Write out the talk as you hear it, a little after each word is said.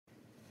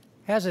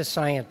As a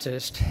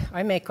scientist,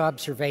 I make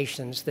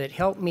observations that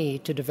help me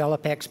to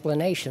develop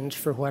explanations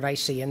for what I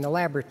see in the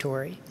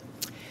laboratory.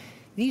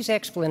 These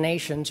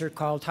explanations are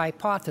called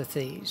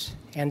hypotheses,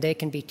 and they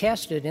can be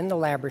tested in the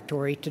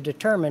laboratory to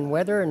determine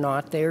whether or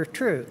not they are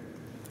true.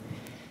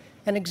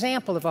 An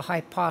example of a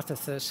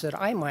hypothesis that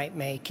I might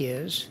make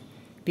is,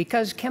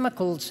 because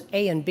chemicals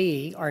A and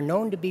B are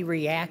known to be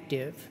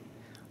reactive,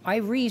 I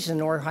reason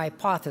or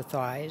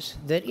hypothesize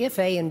that if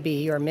A and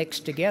B are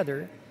mixed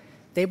together,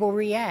 they will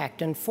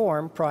react and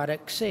form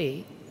product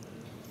C.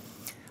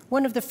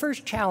 One of the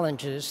first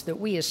challenges that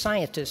we as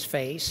scientists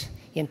face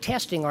in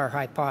testing our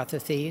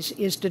hypotheses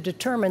is to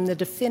determine the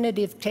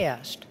definitive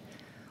test,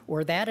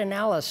 or that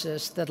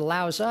analysis that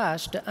allows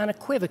us to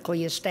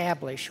unequivocally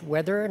establish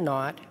whether or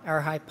not our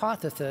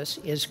hypothesis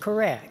is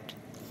correct.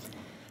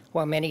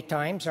 While many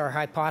times our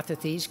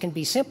hypotheses can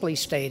be simply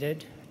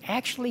stated,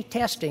 actually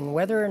testing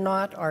whether or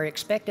not our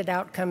expected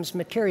outcomes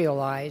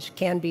materialize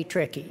can be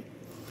tricky.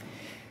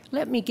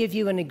 Let me give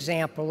you an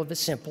example of a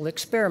simple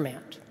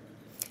experiment.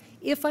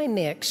 If I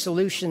mix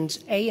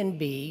solutions A and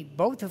B,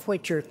 both of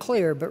which are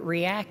clear but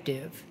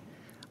reactive,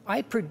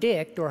 I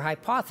predict or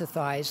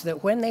hypothesize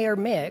that when they are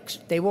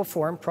mixed, they will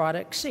form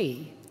product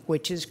C,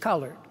 which is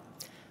colored.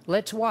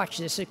 Let's watch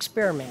this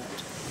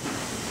experiment.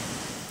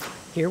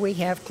 Here we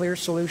have clear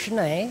solution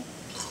A,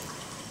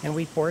 and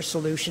we pour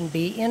solution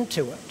B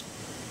into it.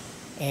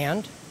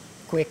 And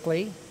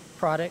quickly,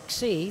 product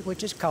C,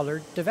 which is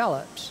colored,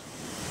 develops.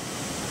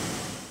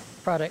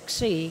 Product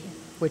C,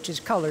 which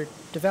is colored,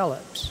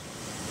 develops.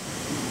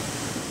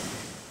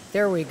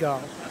 There we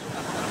go.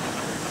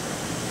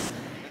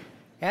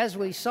 As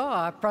we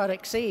saw,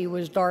 product C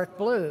was dark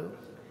blue,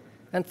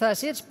 and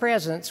thus its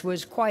presence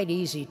was quite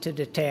easy to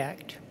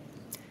detect.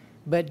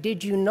 But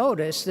did you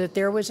notice that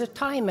there was a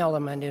time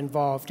element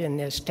involved in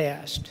this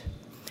test?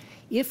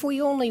 If we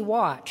only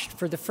watched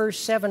for the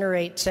first 7 or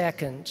 8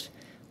 seconds,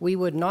 we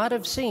would not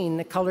have seen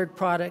the colored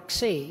product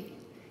C,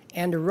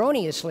 and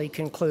erroneously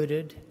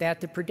concluded that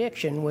the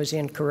prediction was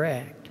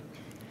incorrect.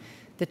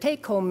 The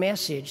take-home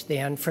message,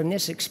 then, from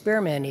this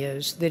experiment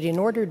is that in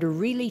order to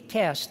really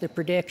test the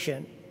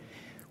prediction,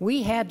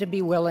 we had to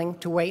be willing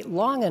to wait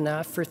long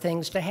enough for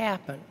things to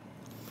happen.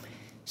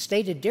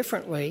 Stated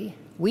differently,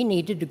 we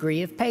need a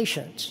degree of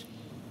patience.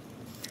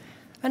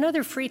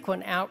 Another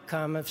frequent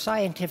outcome of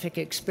scientific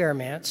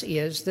experiments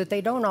is that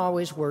they don't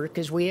always work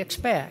as we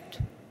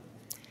expect.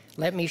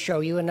 Let me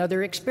show you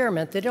another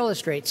experiment that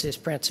illustrates this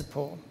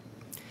principle.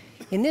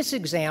 In this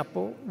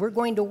example, we're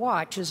going to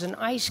watch as an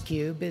ice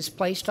cube is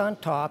placed on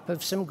top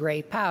of some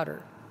gray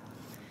powder.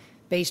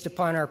 Based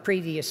upon our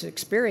previous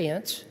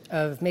experience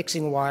of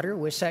mixing water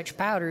with such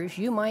powders,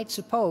 you might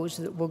suppose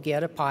that we'll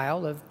get a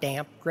pile of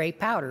damp gray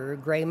powder or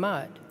gray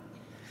mud.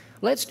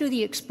 Let's do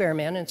the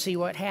experiment and see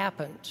what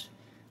happens.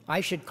 I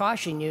should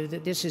caution you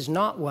that this is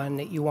not one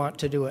that you want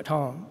to do at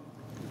home.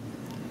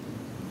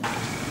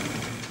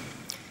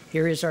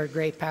 Here is our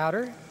gray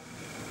powder,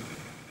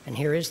 and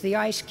here is the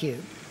ice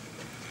cube.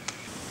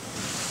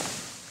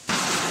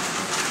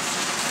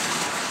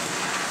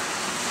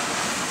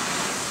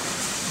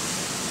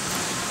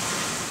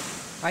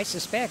 I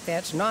suspect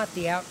that's not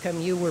the outcome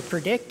you were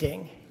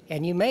predicting,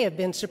 and you may have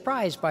been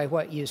surprised by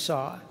what you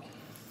saw.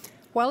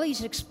 While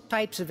these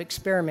types of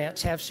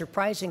experiments have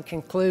surprising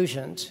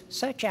conclusions,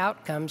 such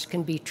outcomes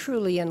can be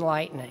truly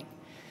enlightening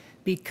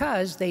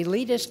because they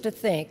lead us to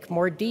think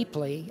more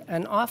deeply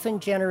and often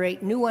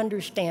generate new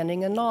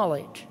understanding and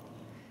knowledge.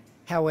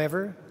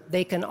 However,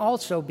 they can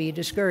also be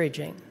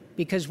discouraging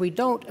because we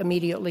don't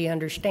immediately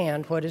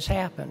understand what has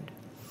happened.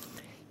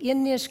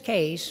 In this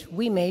case,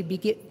 we may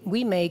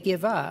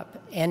give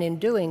up, and in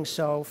doing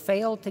so,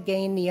 fail to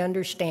gain the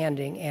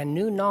understanding and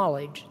new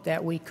knowledge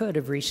that we could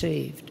have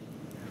received.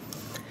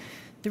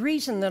 The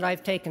reason that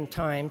I've taken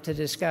time to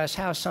discuss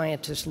how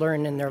scientists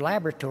learn in their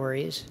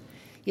laboratories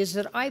is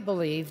that I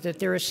believe that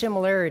there are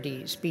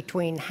similarities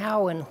between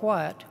how and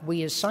what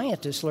we as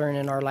scientists learn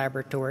in our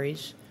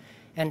laboratories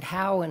and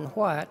how and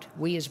what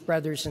we as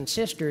brothers and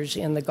sisters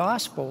in the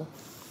gospel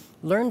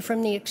learn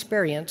from the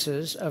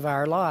experiences of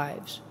our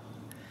lives.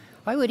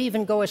 I would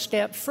even go a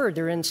step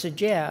further and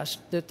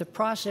suggest that the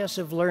process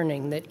of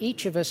learning that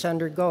each of us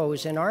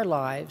undergoes in our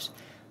lives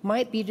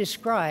might be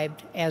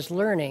described as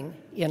learning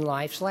in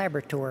life's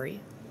laboratory.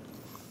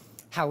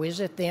 How is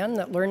it then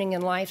that learning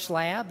in life's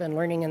lab and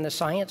learning in the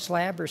science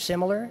lab are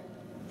similar?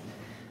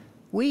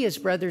 We as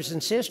brothers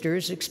and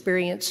sisters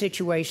experience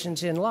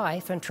situations in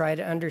life and try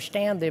to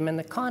understand them in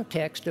the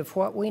context of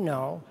what we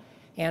know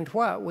and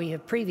what we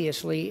have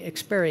previously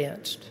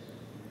experienced.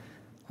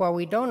 While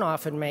we don't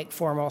often make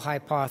formal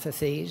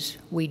hypotheses,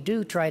 we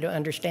do try to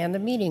understand the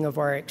meaning of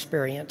our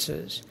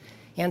experiences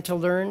and to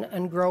learn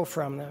and grow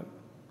from them.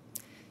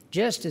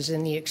 Just as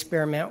in the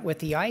experiment with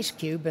the ice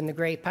cube and the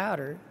gray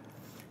powder,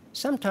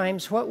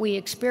 sometimes what we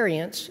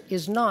experience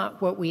is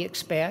not what we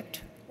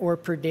expect or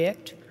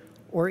predict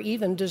or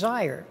even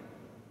desire.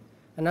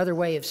 Another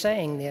way of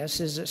saying this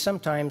is that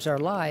sometimes our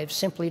lives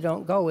simply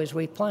don't go as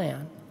we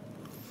plan.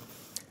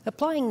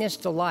 Applying this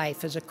to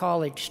life as a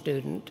college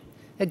student,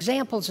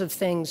 Examples of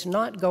things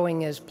not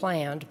going as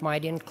planned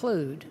might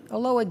include a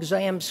low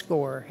exam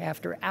score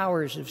after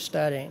hours of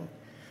studying,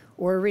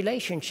 or a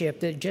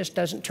relationship that just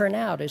doesn't turn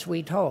out as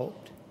we'd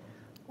hoped,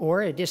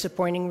 or a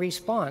disappointing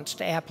response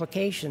to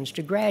applications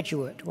to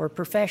graduate or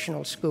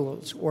professional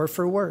schools or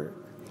for work.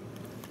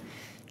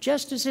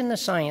 Just as in the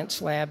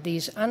science lab,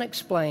 these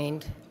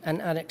unexplained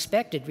and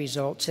unexpected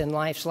results in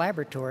life's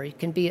laboratory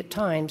can be at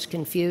times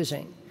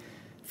confusing,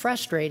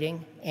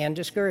 frustrating, and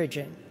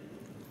discouraging.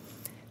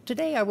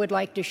 Today, I would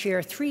like to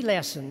share 3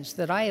 lessons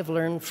that I have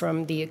learned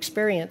from the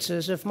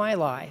experiences of my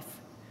life.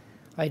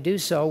 I do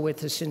so with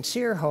the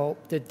sincere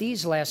hope that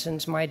these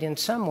lessons might in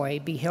some way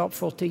be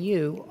helpful to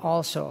you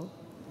also.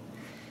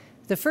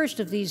 The first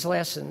of these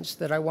lessons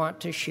that I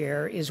want to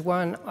share is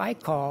one I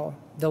call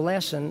the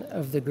lesson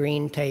of the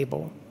green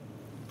table.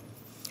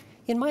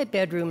 In my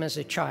bedroom as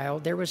a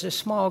child, there was a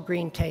small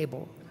green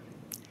table.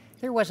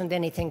 There wasn't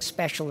anything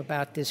special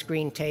about this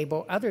green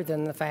table other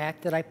than the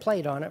fact that I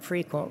played on it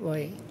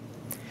frequently.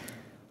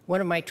 One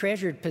of my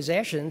treasured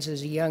possessions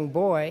as a young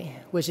boy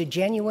was a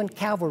genuine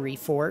cavalry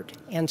fort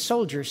and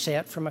soldier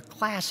set from a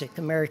classic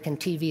American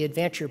TV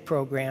adventure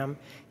program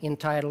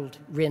entitled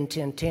Rin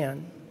Tin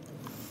Tin.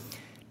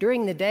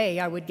 During the day,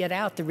 I would get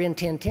out the Rin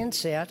Tin Tin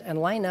set and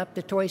line up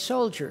the toy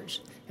soldiers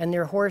and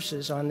their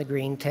horses on the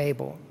green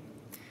table.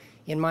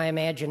 In my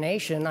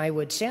imagination, I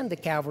would send the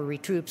cavalry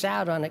troops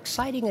out on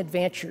exciting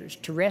adventures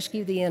to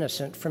rescue the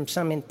innocent from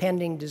some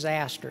impending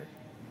disaster.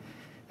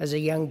 As a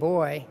young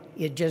boy,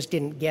 it just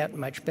didn't get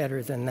much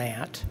better than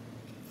that.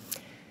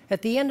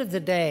 At the end of the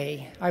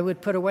day, I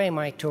would put away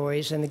my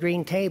toys, and the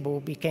green table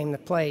became the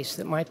place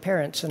that my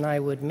parents and I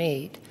would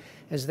meet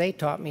as they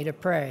taught me to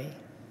pray.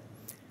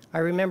 I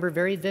remember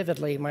very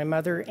vividly my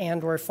mother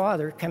and/or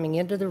father coming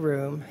into the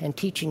room and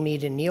teaching me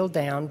to kneel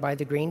down by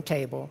the green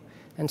table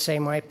and say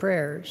my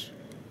prayers.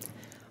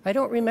 I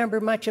don't remember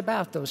much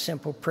about those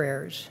simple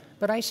prayers,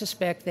 but I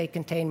suspect they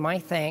contain my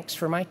thanks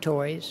for my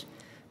toys,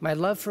 my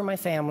love for my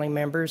family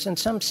members, and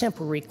some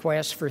simple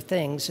requests for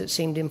things that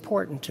seemed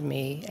important to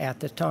me at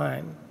the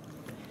time.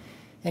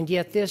 And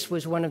yet this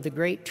was one of the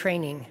great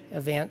training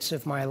events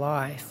of my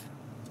life.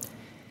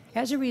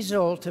 As a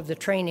result of the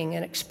training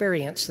and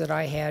experience that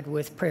I had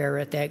with prayer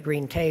at that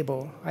green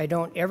table, I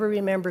don't ever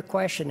remember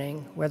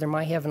questioning whether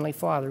my Heavenly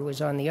Father was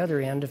on the other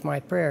end of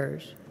my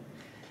prayers.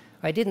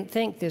 I didn't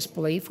think this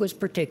belief was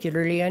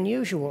particularly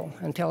unusual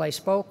until I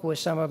spoke with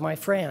some of my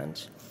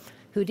friends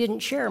who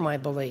didn't share my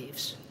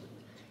beliefs.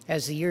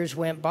 As the years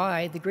went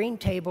by, the green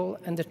table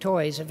and the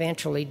toys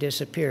eventually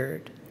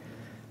disappeared.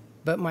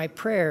 But my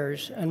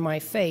prayers and my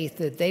faith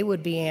that they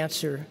would be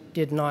answered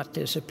did not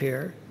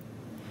disappear.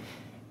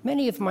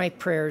 Many of my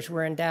prayers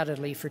were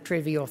undoubtedly for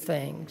trivial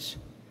things,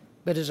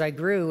 but as I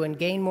grew and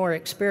gained more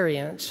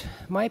experience,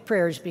 my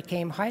prayers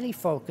became highly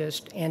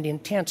focused and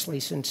intensely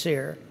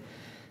sincere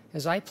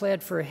as I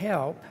pled for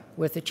help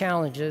with the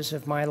challenges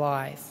of my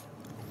life.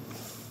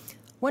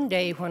 One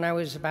day when I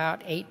was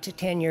about 8 to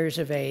 10 years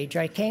of age,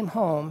 I came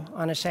home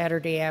on a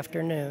Saturday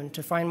afternoon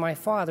to find my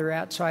father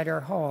outside our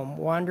home,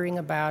 wandering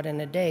about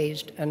in a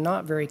dazed and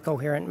not very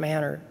coherent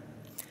manner.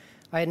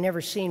 I had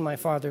never seen my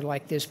father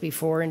like this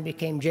before and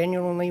became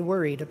genuinely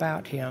worried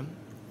about him.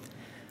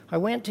 I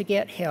went to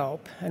get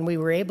help, and we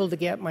were able to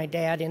get my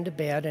dad into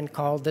bed and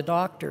called the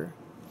doctor.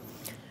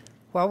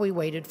 While we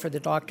waited for the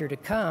doctor to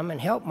come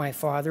and help my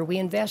father, we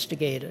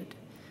investigated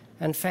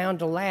and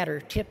found a ladder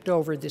tipped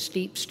over the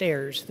steep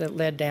stairs that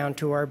led down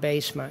to our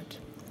basement.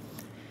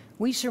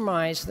 We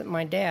surmised that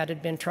my dad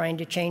had been trying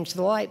to change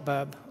the light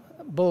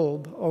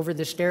bulb over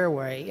the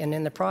stairway, and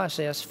in the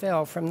process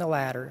fell from the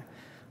ladder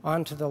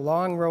onto the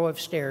long row of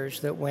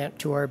stairs that went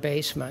to our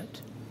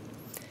basement.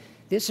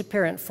 This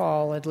apparent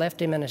fall had left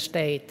him in a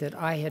state that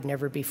I had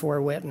never before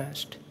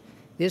witnessed.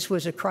 This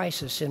was a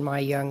crisis in my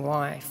young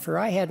life, for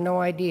I had no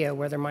idea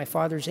whether my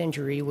father's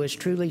injury was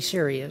truly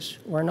serious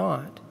or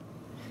not.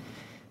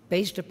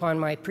 Based upon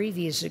my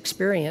previous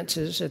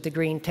experiences at the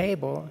green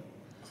table,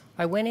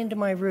 I went into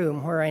my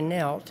room where I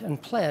knelt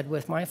and pled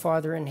with my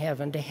Father in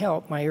heaven to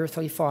help my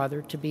earthly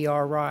father to be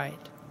all right.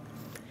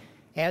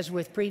 As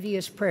with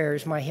previous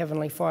prayers, my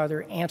Heavenly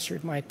Father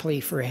answered my plea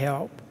for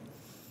help,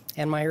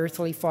 and my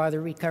earthly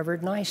father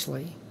recovered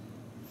nicely.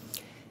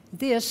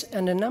 This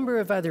and a number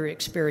of other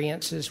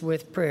experiences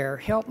with prayer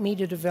helped me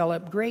to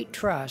develop great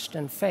trust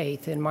and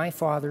faith in my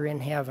Father in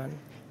heaven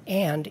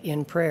and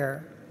in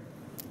prayer.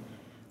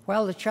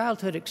 While the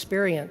childhood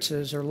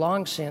experiences are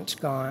long since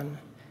gone,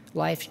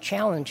 life's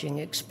challenging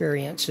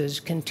experiences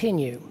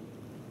continue.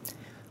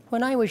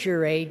 When I was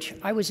your age,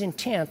 I was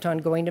intent on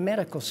going to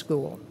medical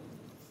school.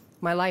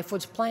 My life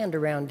was planned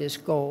around this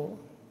goal.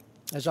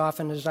 As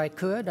often as I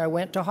could, I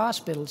went to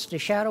hospitals to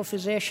shadow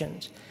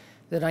physicians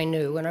that I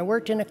knew, and I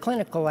worked in a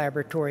clinical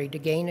laboratory to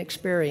gain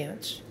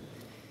experience.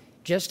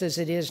 Just as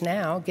it is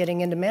now,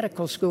 getting into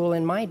medical school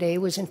in my day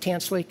was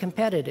intensely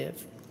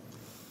competitive.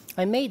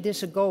 I made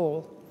this a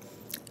goal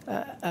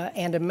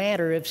and a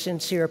matter of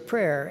sincere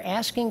prayer,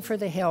 asking for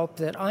the help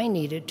that I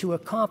needed to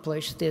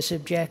accomplish this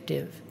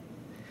objective.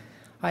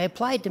 I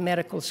applied to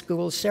medical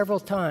school several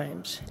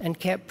times and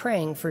kept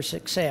praying for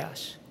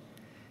success.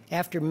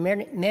 After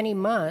many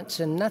months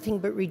and nothing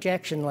but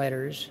rejection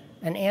letters,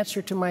 an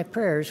answer to my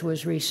prayers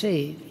was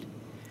received.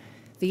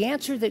 The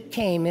answer that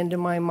came into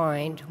my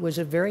mind was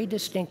a very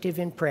distinctive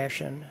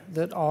impression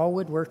that all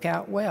would work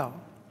out well,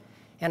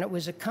 and it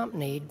was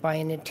accompanied by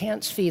an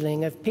intense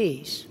feeling of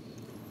peace.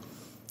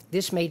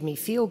 This made me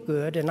feel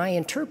good, and I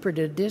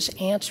interpreted this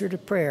answer to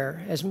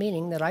prayer as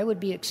meaning that I would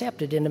be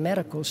accepted into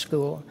medical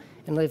school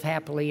and live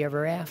happily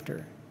ever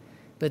after.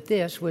 But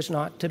this was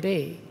not to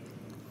be.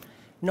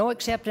 No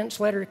acceptance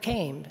letter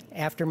came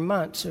after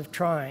months of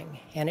trying,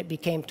 and it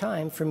became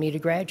time for me to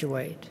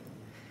graduate.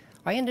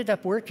 I ended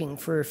up working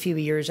for a few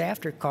years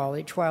after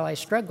college while I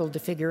struggled to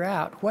figure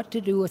out what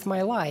to do with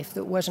my life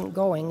that wasn't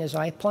going as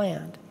I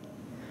planned.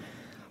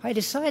 I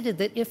decided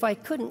that if I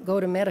couldn't go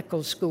to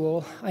medical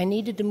school, I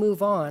needed to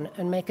move on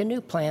and make a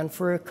new plan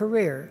for a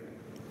career.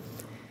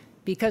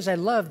 Because I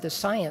loved the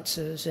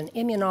sciences and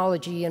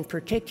immunology in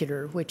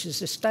particular, which is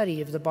the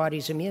study of the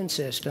body's immune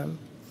system,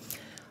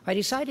 I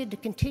decided to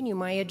continue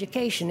my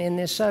education in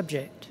this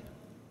subject.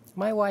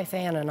 My wife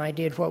Anna and I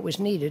did what was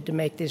needed to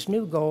make this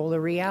new goal a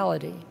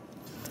reality.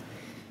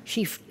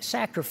 She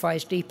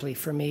sacrificed deeply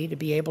for me to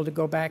be able to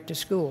go back to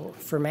school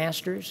for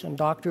master's and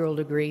doctoral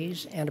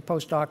degrees and a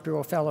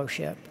postdoctoral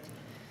fellowship,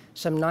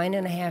 some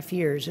 9.5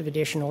 years of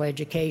additional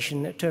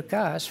education that took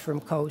us from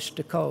coast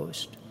to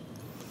coast.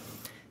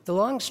 The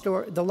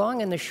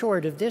long and the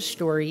short of this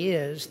story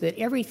is that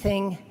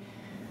everything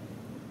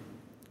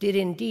did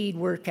indeed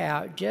work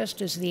out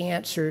just as the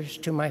answers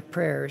to my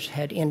prayers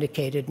had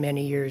indicated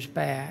many years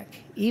back,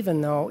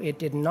 even though it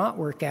did not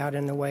work out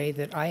in the way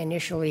that I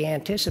initially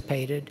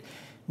anticipated,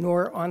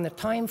 nor on the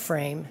time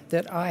frame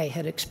that I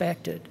had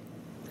expected.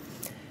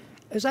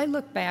 As I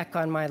look back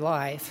on my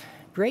life,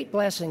 great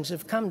blessings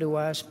have come to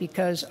us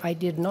because I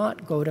did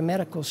not go to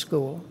medical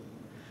school.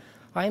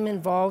 I am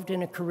involved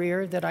in a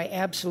career that I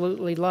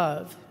absolutely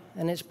love,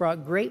 and it's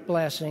brought great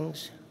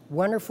blessings,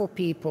 wonderful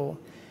people,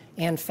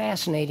 and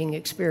fascinating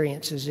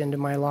experiences into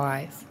my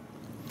life.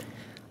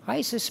 I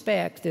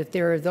suspect that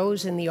there are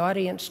those in the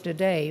audience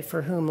today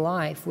for whom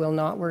life will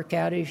not work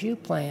out as you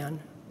plan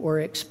or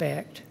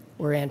expect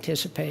or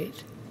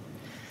anticipate.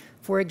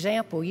 For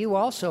example, you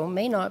also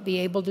may not be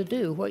able to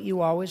do what you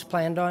always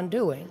planned on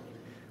doing,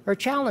 or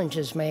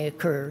challenges may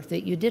occur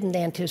that you didn't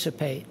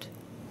anticipate.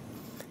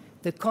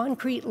 The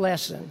concrete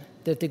lesson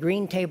that the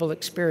Green Table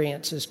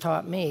experience has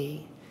taught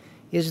me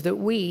is that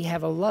we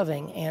have a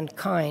loving and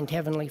kind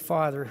Heavenly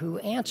Father who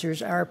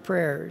answers our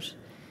prayers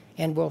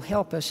and will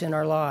help us in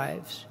our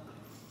lives.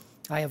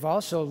 I have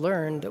also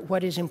learned that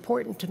what is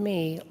important to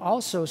me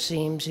also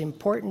seems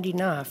important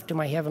enough to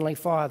my Heavenly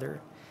Father,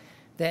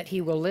 that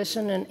He will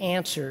listen and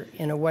answer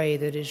in a way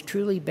that is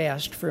truly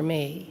best for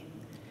me,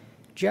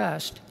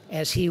 just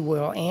as He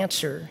will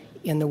answer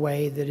in the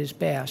way that is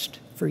best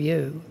for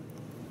you.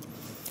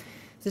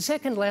 The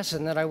second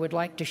lesson that I would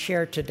like to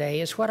share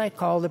today is what I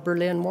call the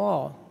Berlin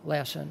Wall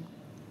lesson.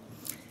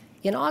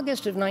 In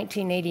August of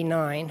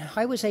 1989,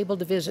 I was able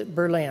to visit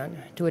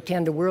Berlin to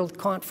attend a world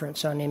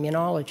conference on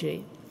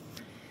immunology.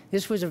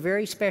 This was a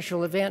very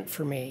special event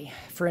for me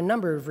for a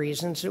number of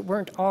reasons that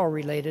weren't all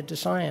related to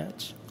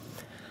science.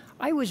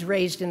 I was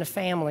raised in a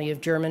family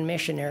of German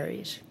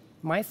missionaries.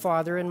 My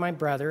father and my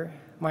brother,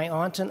 my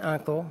aunt and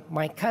uncle,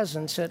 my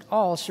cousins had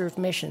all served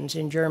missions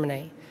in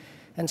Germany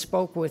and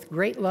spoke with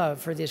great love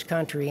for this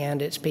country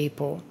and its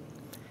people.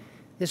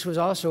 This was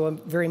also a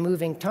very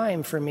moving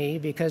time for me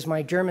because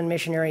my German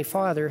missionary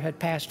father had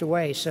passed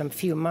away some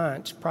few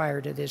months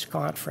prior to this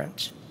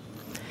conference.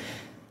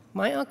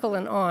 My uncle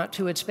and aunt,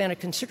 who had spent a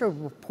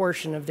considerable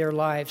portion of their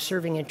lives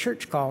serving in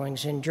church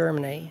callings in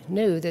Germany,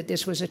 knew that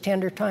this was a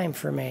tender time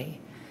for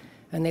me,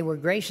 and they were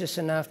gracious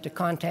enough to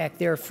contact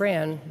their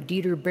friend,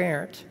 Dieter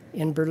Berndt,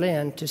 in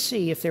Berlin to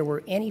see if there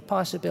were any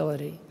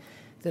possibility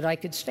that I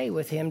could stay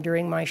with him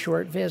during my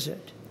short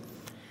visit.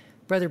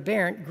 Brother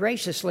Berndt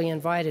graciously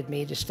invited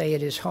me to stay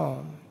at his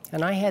home,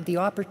 and I had the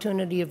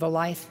opportunity of a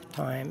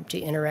lifetime to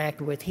interact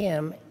with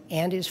him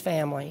and his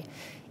family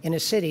in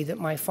a city that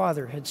my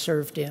father had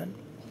served in.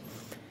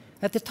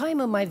 At the time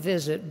of my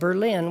visit,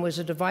 Berlin was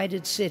a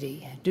divided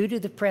city due to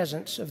the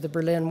presence of the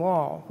Berlin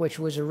Wall, which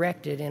was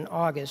erected in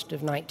August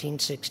of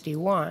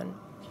 1961.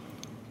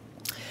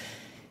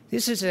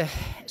 This is a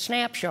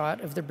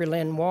snapshot of the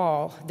Berlin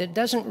Wall that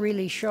doesn't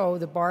really show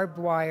the barbed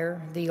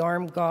wire, the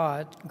armed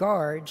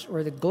guards,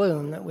 or the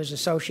gloom that was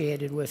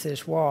associated with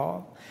this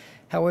wall.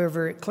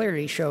 However, it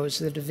clearly shows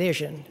the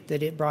division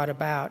that it brought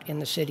about in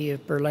the city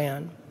of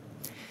Berlin.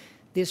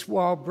 This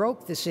wall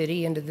broke the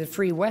city into the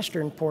free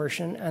western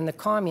portion and the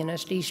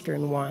communist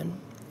eastern one.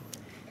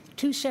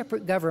 Two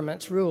separate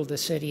governments ruled the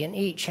city, and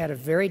each had a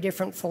very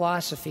different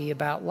philosophy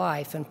about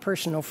life and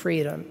personal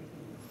freedom.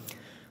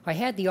 I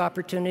had the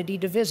opportunity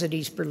to visit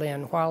East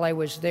Berlin while I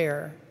was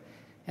there,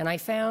 and I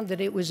found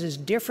that it was as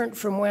different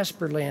from West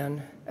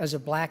Berlin as a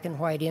black and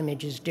white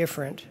image is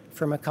different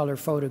from a color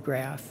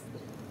photograph.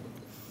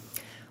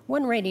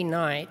 One rainy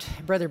night,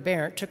 Brother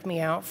Berndt took me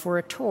out for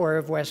a tour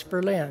of West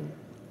Berlin.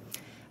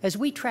 As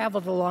we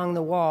traveled along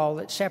the wall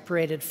that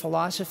separated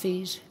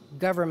philosophies,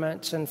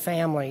 governments, and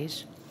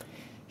families,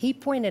 he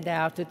pointed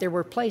out that there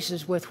were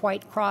places with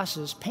white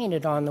crosses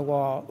painted on the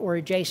wall or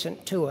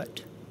adjacent to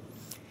it.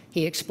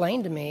 He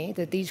explained to me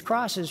that these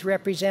crosses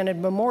represented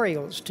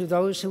memorials to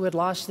those who had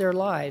lost their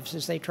lives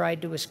as they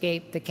tried to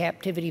escape the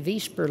captivity of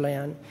East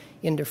Berlin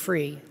into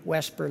free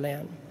West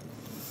Berlin.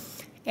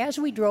 As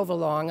we drove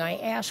along, I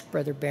asked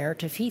Brother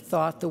Barrett if he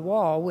thought the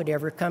wall would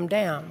ever come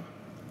down.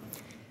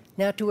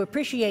 Now, to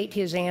appreciate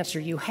his answer,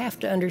 you have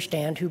to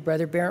understand who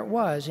Brother Barrett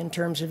was in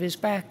terms of his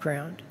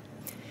background.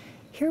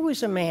 Here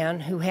was a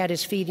man who had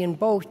his feet in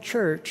both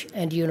church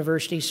and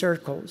university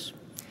circles.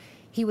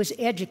 He was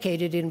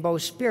educated in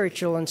both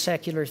spiritual and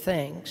secular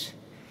things.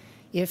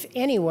 If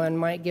anyone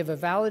might give a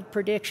valid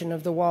prediction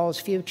of the wall's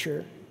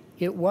future,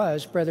 it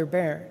was Brother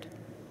Barrett.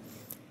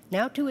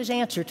 Now to his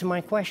answer to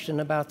my question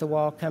about the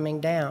wall coming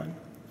down.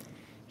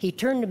 He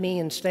turned to me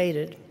and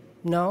stated,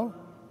 "No,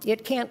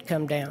 it can't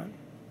come down."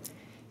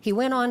 He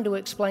went on to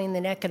explain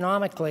that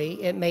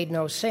economically it made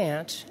no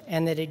sense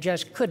and that it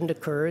just couldn't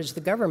occur as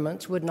the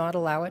governments would not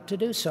allow it to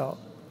do so.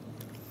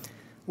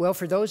 Well,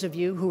 for those of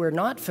you who are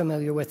not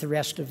familiar with the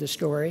rest of the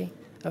story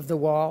of the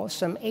wall,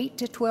 some 8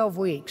 to 12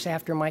 weeks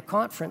after my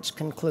conference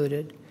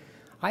concluded,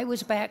 I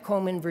was back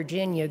home in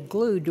Virginia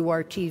glued to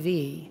our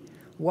TV,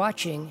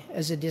 watching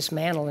as the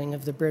dismantling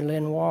of the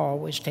Berlin Wall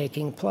was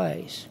taking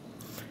place.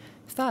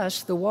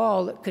 Thus, the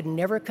wall that could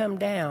never come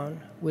down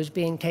was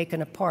being taken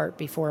apart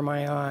before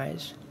my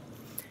eyes.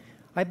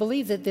 I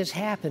believe that this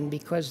happened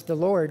because the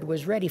Lord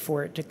was ready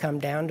for it to come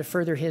down to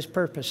further his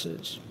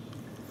purposes.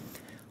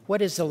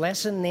 What is the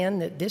lesson then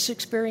that this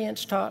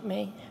experience taught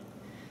me?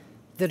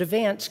 That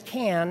events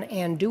can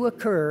and do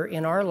occur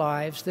in our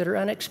lives that are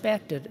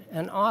unexpected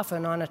and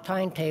often on a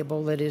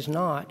timetable that is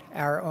not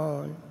our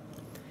own.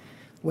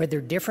 Whether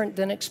different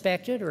than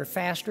expected or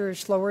faster or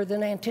slower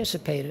than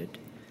anticipated,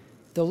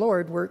 the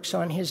Lord works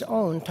on his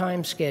own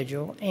time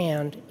schedule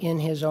and in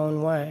his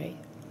own way.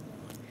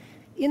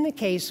 In the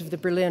case of the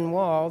Berlin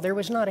Wall, there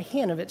was not a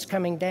hint of its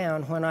coming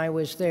down when I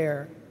was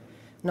there,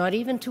 not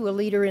even to a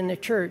leader in the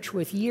church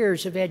with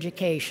years of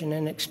education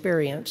and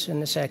experience in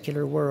the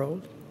secular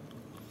world.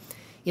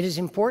 It is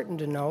important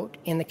to note,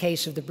 in the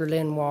case of the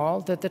Berlin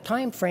Wall, that the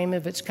time frame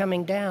of its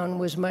coming down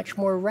was much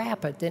more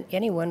rapid than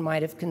anyone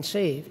might have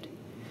conceived.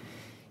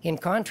 In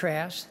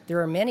contrast, there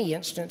are many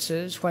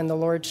instances when the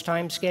Lord's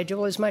time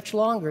schedule is much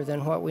longer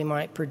than what we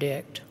might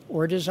predict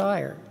or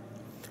desire.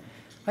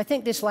 I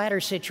think this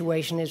latter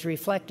situation is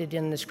reflected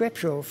in the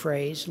scriptural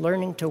phrase,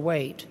 learning to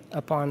wait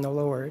upon the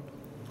Lord.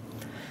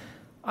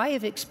 I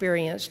have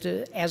experienced,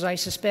 as I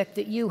suspect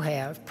that you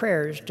have,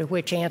 prayers to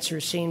which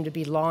answers seem to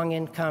be long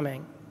in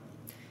coming.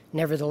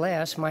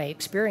 Nevertheless, my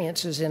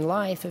experiences in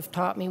life have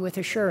taught me with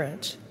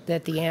assurance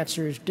that the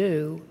answers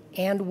do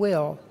and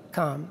will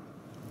come.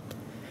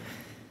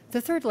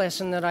 The third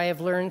lesson that I have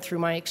learned through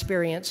my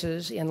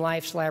experiences in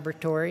life's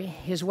laboratory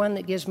is one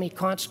that gives me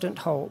constant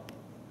hope.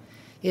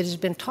 It has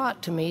been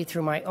taught to me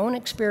through my own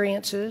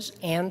experiences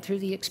and through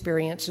the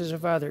experiences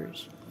of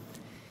others.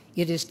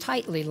 It is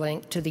tightly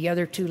linked to the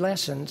other two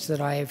lessons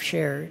that I have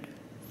shared.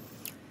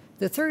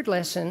 The third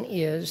lesson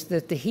is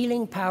that the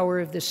healing power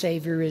of the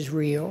Savior is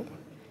real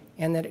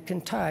and that it can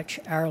touch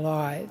our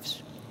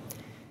lives.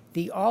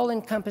 The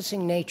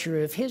all-encompassing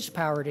nature of his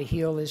power to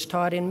heal is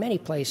taught in many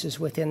places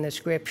within the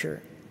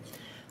Scripture.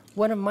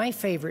 One of my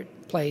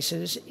favorite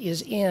places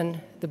is in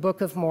the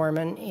Book of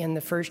Mormon in the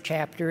first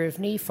chapter of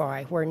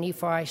Nephi, where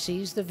Nephi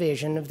sees the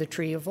vision of the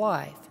Tree of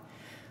Life,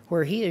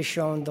 where he is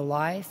shown the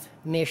life,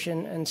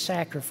 mission, and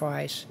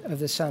sacrifice of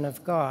the Son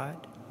of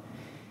God.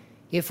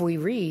 If we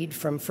read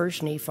from 1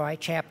 Nephi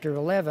chapter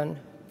 11,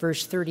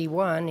 verse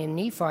 31, in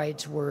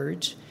Nephi's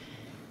words,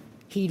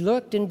 "He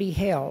looked and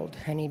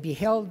he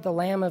beheld the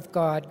Lamb of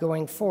God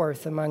going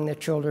forth among the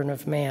children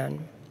of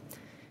men.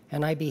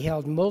 And I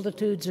beheld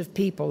multitudes of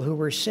people who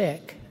were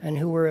sick and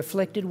who were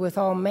afflicted with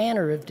all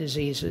manner of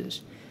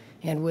diseases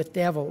and with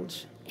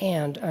devils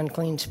and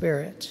unclean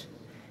spirits.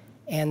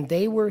 And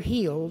they were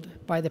healed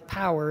by the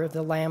power of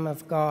the Lamb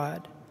of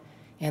God.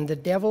 And the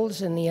devils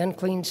and the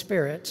unclean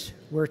spirits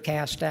were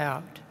cast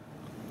out."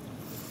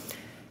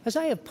 As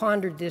I have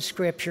pondered this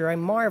scripture, I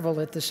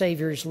marvel at the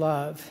Savior's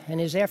love and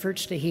his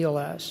efforts to heal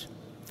us.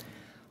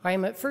 I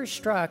am at first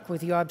struck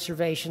with the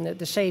observation that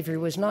the Savior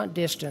was not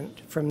distant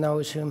from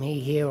those whom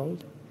he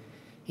healed.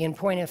 In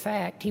point of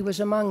fact, he was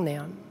among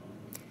them.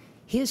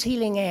 His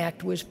healing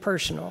act was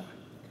personal.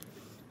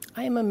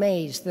 I am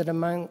amazed that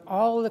among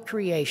all the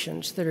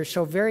creations that are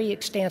so very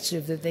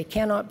extensive that they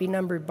cannot be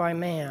numbered by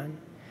man,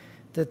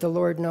 that the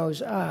Lord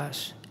knows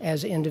us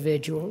as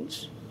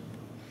individuals.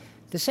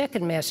 The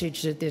second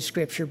message that this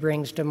scripture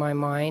brings to my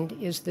mind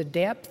is the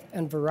depth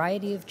and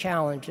variety of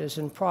challenges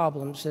and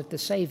problems that the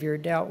Savior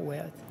dealt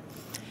with.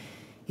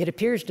 It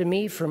appears to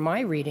me from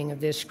my reading of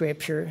this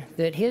scripture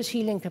that his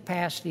healing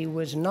capacity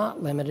was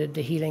not limited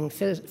to healing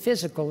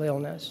physical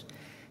illness,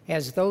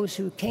 as those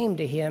who came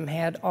to him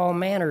had all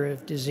manner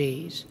of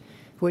disease,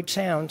 which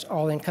sounds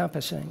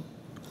all-encompassing.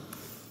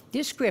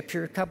 This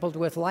scripture, coupled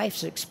with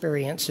life's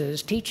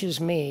experiences,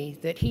 teaches me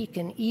that He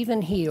can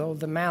even heal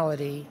the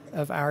malady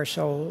of our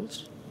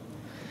souls.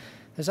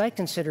 As I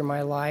consider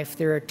my life,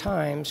 there are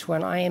times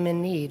when I am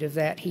in need of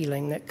that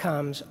healing that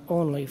comes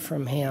only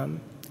from Him.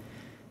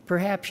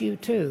 Perhaps you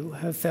too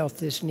have felt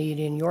this need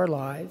in your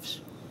lives.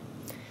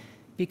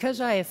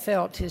 Because I have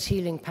felt His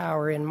healing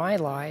power in my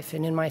life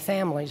and in my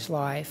family's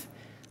life,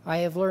 I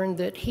have learned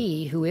that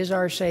He, who is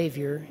our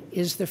Savior,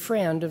 is the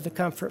friend of the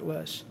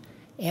comfortless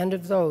and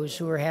of those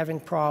who are having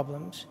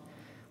problems,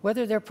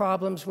 whether they're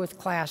problems with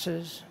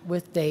classes,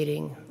 with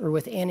dating, or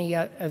with any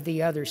of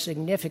the other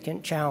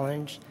significant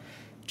challenges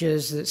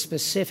that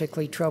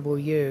specifically trouble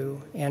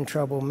you and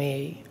trouble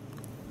me.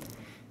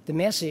 The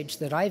message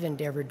that I've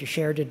endeavored to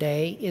share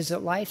today is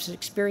that life's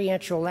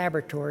experiential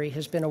laboratory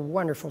has been a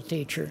wonderful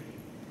teacher.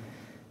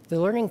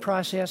 The learning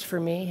process for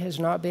me has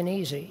not been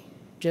easy,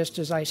 just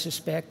as I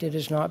suspect it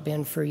has not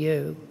been for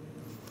you.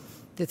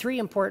 The three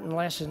important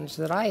lessons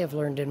that I have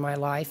learned in my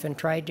life and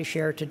tried to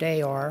share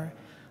today are,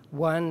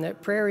 1,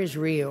 that prayer is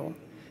real,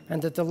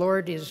 and that the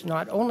Lord is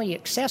not only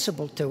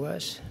accessible to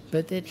us,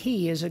 but that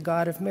He is a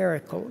God of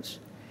miracles.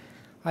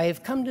 I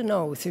have come to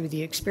know through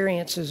the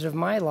experiences of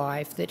my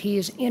life that He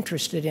is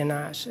interested in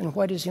us and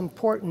what is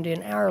important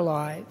in our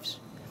lives.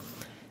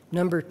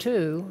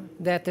 2,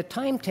 that the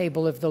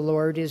timetable of the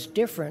Lord is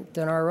different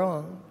than our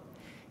own,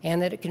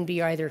 and that it can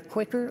be either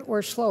quicker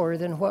or slower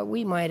than what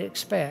we might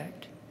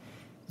expect.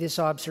 This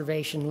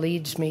observation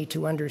leads me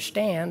to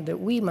understand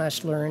that we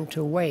must learn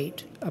to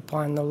wait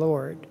upon the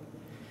Lord.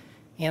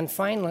 And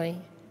finally,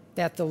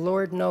 that the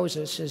Lord knows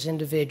us as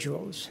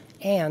individuals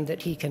and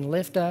that He can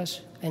lift us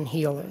and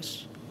heal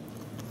us.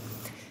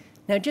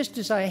 Now, just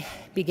as I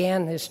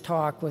began this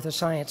talk with a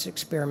science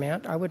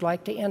experiment, I would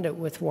like to end it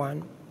with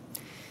one.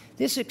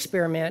 This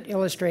experiment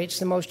illustrates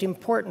the most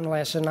important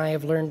lesson I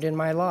have learned in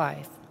my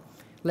life.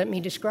 Let me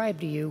describe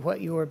to you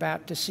what you are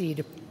about to see.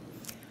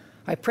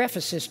 I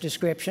preface this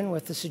description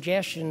with the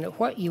suggestion that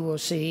what you will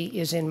see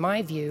is, in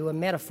my view, a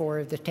metaphor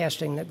of the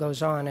testing that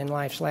goes on in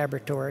life's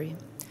laboratory.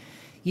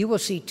 You will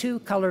see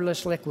 2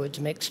 colorless liquids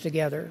mixed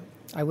together.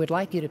 I would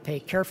like you to pay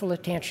careful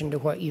attention to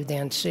what you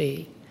then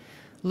see.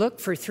 Look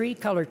for 3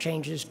 color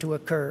changes to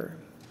occur.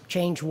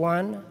 Change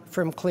 1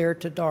 from clear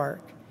to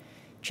dark.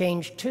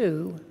 Change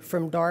 2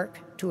 from dark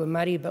to a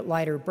muddy but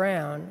lighter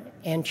brown.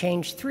 And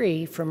change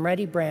 3 from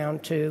ruddy brown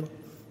to,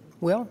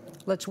 well,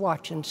 let's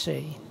watch and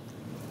see.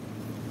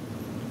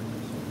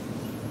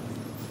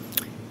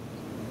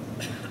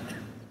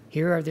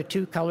 Here are the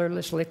 2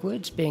 colorless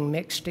liquids being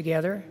mixed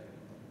together.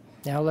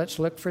 Now let's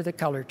look for the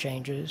color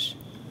changes.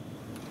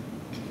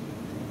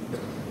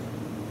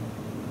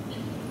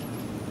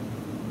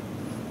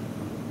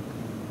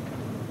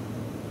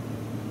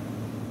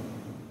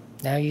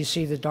 Now you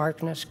see the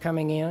darkness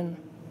coming in.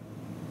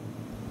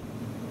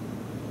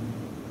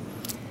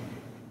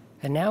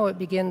 And now it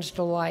begins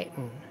to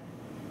lighten.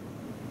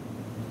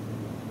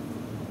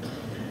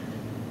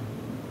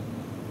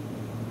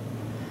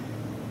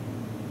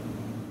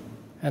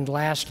 And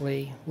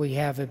lastly, we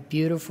have a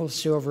beautiful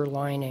silver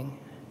lining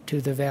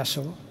to the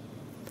vessel.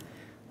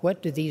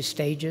 What do these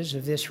stages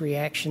of this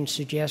reaction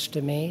suggest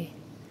to me?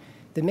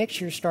 The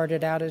mixture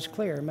started out as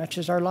clear, much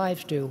as our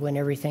lives do when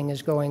everything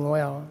is going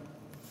well.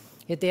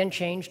 It then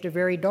changed to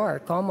very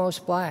dark,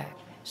 almost black,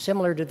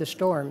 similar to the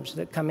storms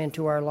that come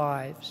into our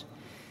lives.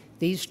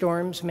 These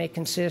storms may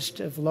consist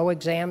of low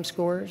exam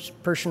scores,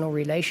 personal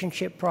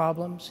relationship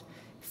problems,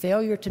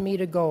 failure to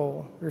meet a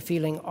goal, or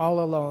feeling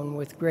all alone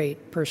with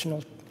great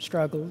personal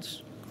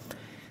struggles.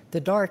 The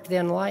dark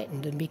then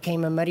lightened and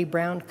became a muddy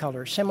brown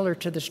color, similar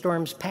to the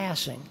storm's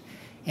passing,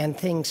 and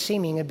things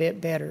seeming a bit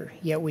better,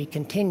 yet we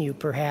continue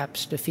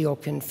perhaps to feel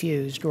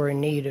confused or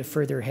in need of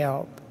further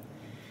help.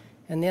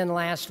 And then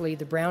lastly,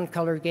 the brown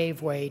color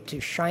gave way to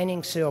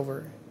shining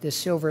silver, the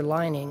silver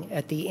lining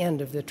at the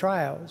end of the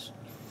trials.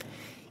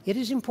 It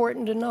is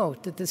important to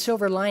note that the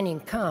silver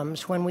lining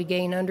comes when we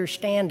gain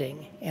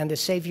understanding and the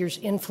Savior's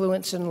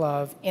influence and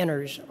love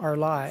enters our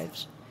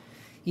lives.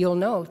 You'll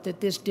note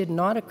that this did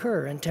not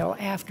occur until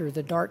after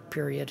the dark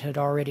period had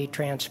already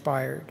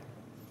transpired.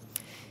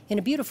 In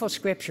a beautiful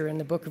scripture in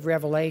the book of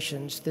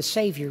Revelations, the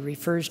Savior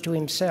refers to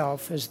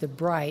Himself as the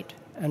bright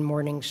and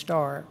morning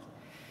star.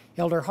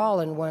 Elder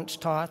Holland once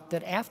taught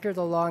that after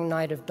the long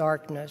night of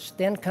darkness,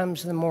 then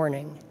comes the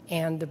morning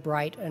and the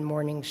bright and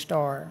morning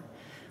star,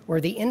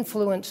 or the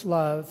influence,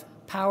 love,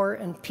 power,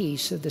 and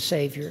peace of the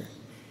Savior.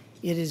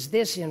 It is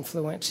this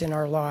influence in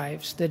our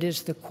lives that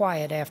is the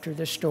quiet after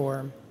the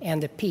storm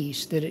and the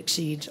peace that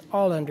exceeds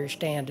all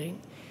understanding.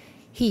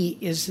 He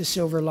is the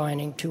silver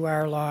lining to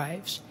our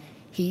lives.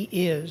 He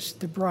is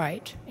the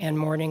bright and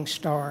morning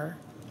star.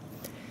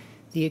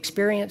 The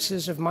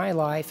experiences of my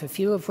life, a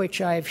few of which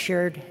I have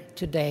shared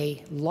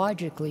today,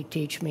 logically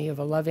teach me of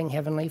a loving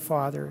Heavenly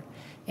Father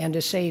and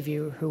a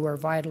Savior who are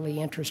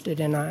vitally interested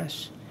in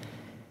us.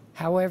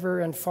 However,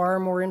 and far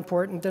more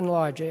important than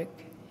logic,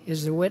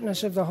 is the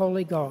witness of the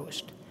Holy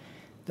Ghost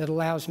that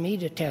allows me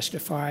to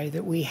testify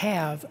that we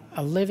have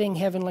a living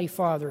Heavenly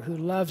Father who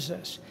loves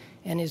us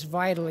and is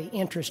vitally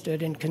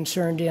interested and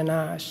concerned in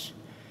us.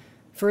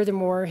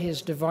 Furthermore,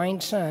 his divine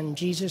Son,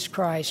 Jesus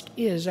Christ,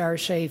 is our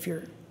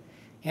Savior.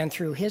 And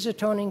through his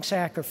atoning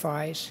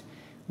sacrifice,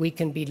 we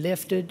can be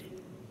lifted,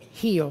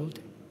 healed,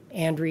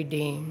 and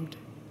redeemed.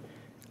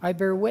 I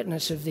bear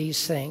witness of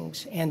these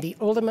things and the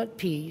ultimate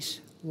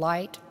peace,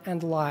 light,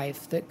 and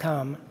life that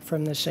come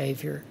from the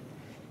Savior.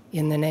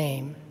 In the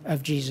name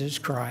of Jesus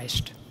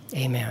Christ,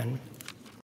 amen.